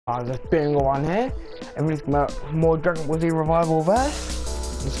There's bingo on here. Everything more Dragon Ball Z Revival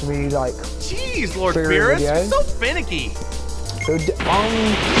verse. It's gonna be like. Jeez, Lord Beerus, you're so finicky. So I'm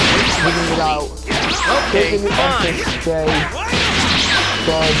giving it out. Okay, fine.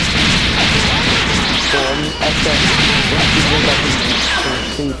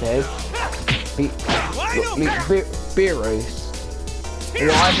 Beerus.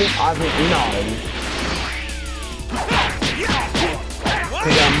 Yeah, I think no.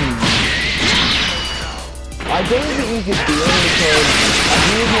 I don't think you could do it because I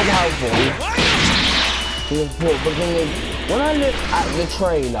think it's more helpful. But the thing is, when I look at the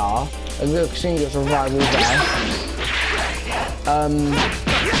trailer and look Single Survival Vest,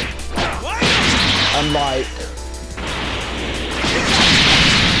 I'm like,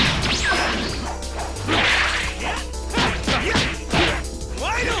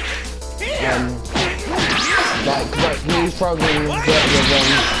 me struggling with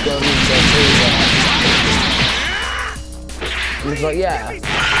going into it's like, yeah.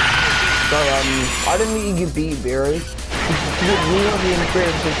 So, I don't think you can beat Beerus. We don't even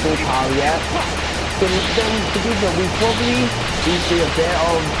experience his full power yet. So then, to be fair, we probably see a bit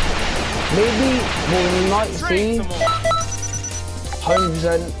of, maybe, well, we might see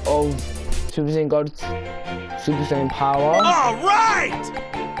 100% of Super Saiyan God's Super Saiyan power. Alright!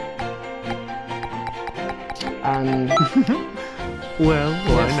 And well,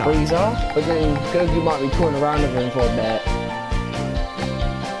 why not? Freezer, but then Goku might be touring around with him for a bit.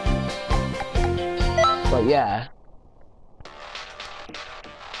 But yeah.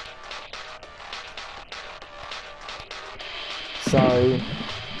 So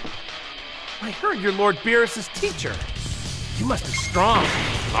I heard you're Lord Beerus' teacher. You must be strong,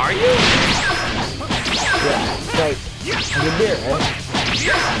 are you? Yeah, so as a Beerus,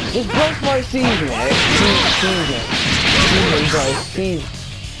 just brush my sneezing. I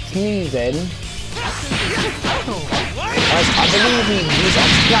believe he's on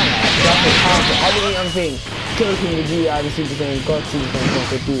the planet. That's the power. I don't even think Goku would do that. The Super Saiyan God Super Saiyan God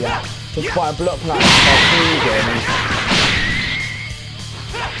could do that. Just by a block planet by sneezing.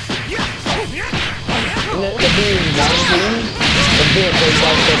 The Beerus one team, the Beerus goes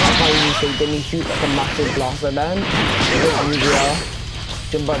down to that tiny thing, then he shoots like a massive blaster then.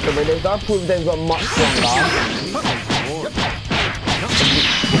 But that proves they've got much stronger.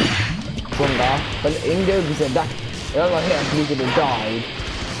 But in Goku said that it looked like he could have died.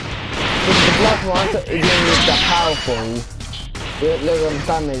 Because the black one isn't that powerful. Look at the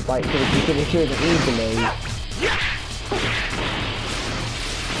damage, like he could have killed it easily.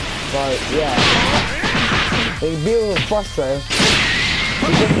 But yeah. Like Beerus was frustrated. He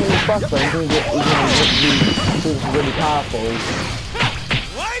definitely was frustrated. He was really powerful.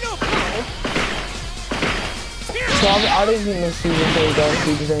 So I don't think the Super Saiyan God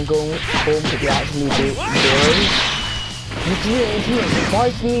Super Saiyan form could be actually beat Beerus. It's really why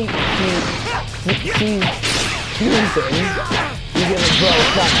sneezing, he's gonna blow a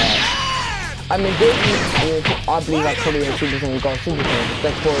planet. I mean, I believe that's probably a Super Saiyan God Super Saiyan, but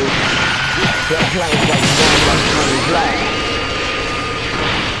that's probably that planet's like one tiny black.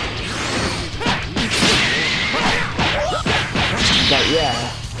 But yeah.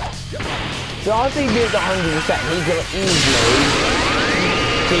 So I think there's 100%, he's gonna easily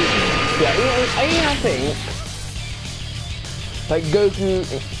beat, yeah, I think, like Goku,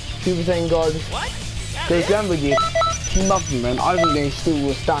 Super Saiyan God, Goku and Vegeta, team up them, I think they still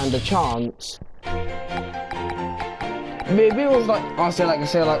will stand a chance. Maybe it was like, I say like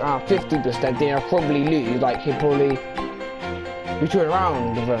 50%, they'll probably lose, like he'll probably be turn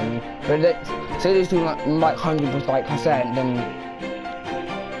around with them. But say they do like 100%, like I said, then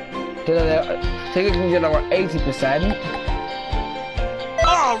think it can get like 80%.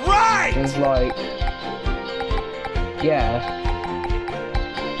 Alright! It's like, yeah.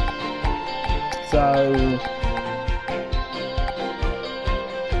 So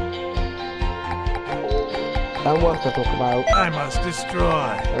and what to talk about? I must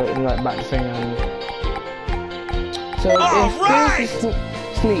destroy. Like back to thing. So if Beerus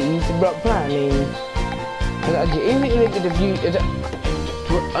sneeze, block planning, and even if the view.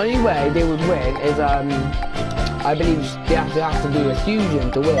 The only way they would win is, I believe they have to do a fusion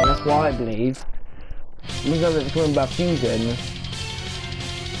to win, that's what I believe. Because it's coming about fusion.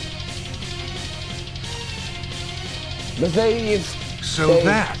 But say if... So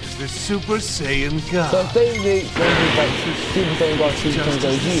that is the Super Saiyan God. So if they do like Super Saiyan God, Super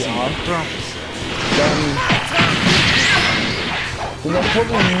Saiyan Vegeta, then they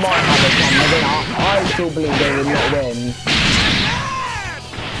probably might have a chance, but then I still believe they will not win.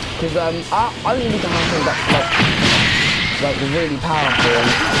 Because I think we can have something that, like, like really powerful.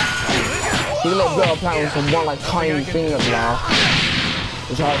 You can let blow up planets from one like tiny finger blast,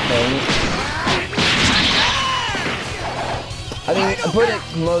 which I think. I mean, I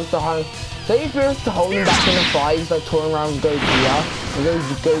predict most of the time. Say if Beerus to hold him back in the fight, he's like touring around with Goku, yeah? And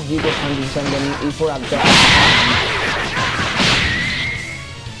Goku gets 100%, then he's probably have better.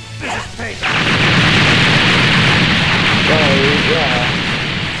 So, yeah.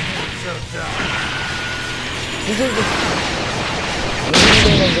 So dumb. This is just... I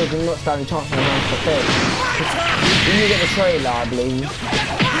mean, Goku's not standing chance for one for fit. When you get the trailer, I believe,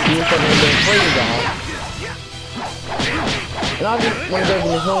 you get a little freezer. And I think when Goku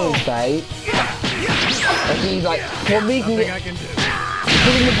in his normal state, like he's like, probably can get... He's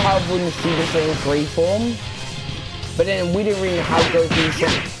pretty powerful in the Super Saiyan 3 form. But then we didn't really know how Goku's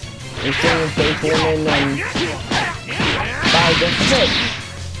in Saiyan 3 form and battle against the Fed.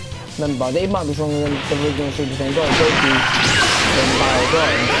 Remember, they might be stronger than the original Super Saiyan God, Goku than battle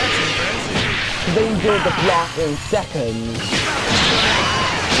God. Because they endured the blast in seconds.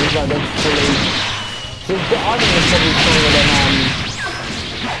 It's like they're fully... So I think they're probably stronger than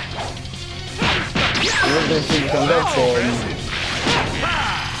the original Super Saiyan God form.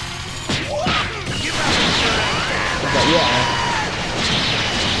 But yeah,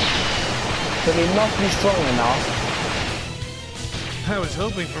 so they must be strong enough. I was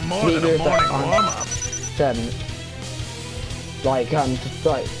hoping for more than a morning warm-up. Like to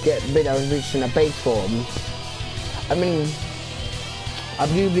like get Beerus in a base form. I mean, I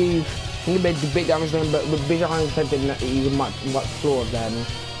do believe he can make big damage to them, but with Vegeta, I said that he's much flawed then.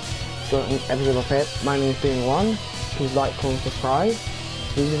 So in episode of it, my name is being one. Please like, comment, subscribe.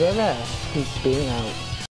 See you there. Peace being out.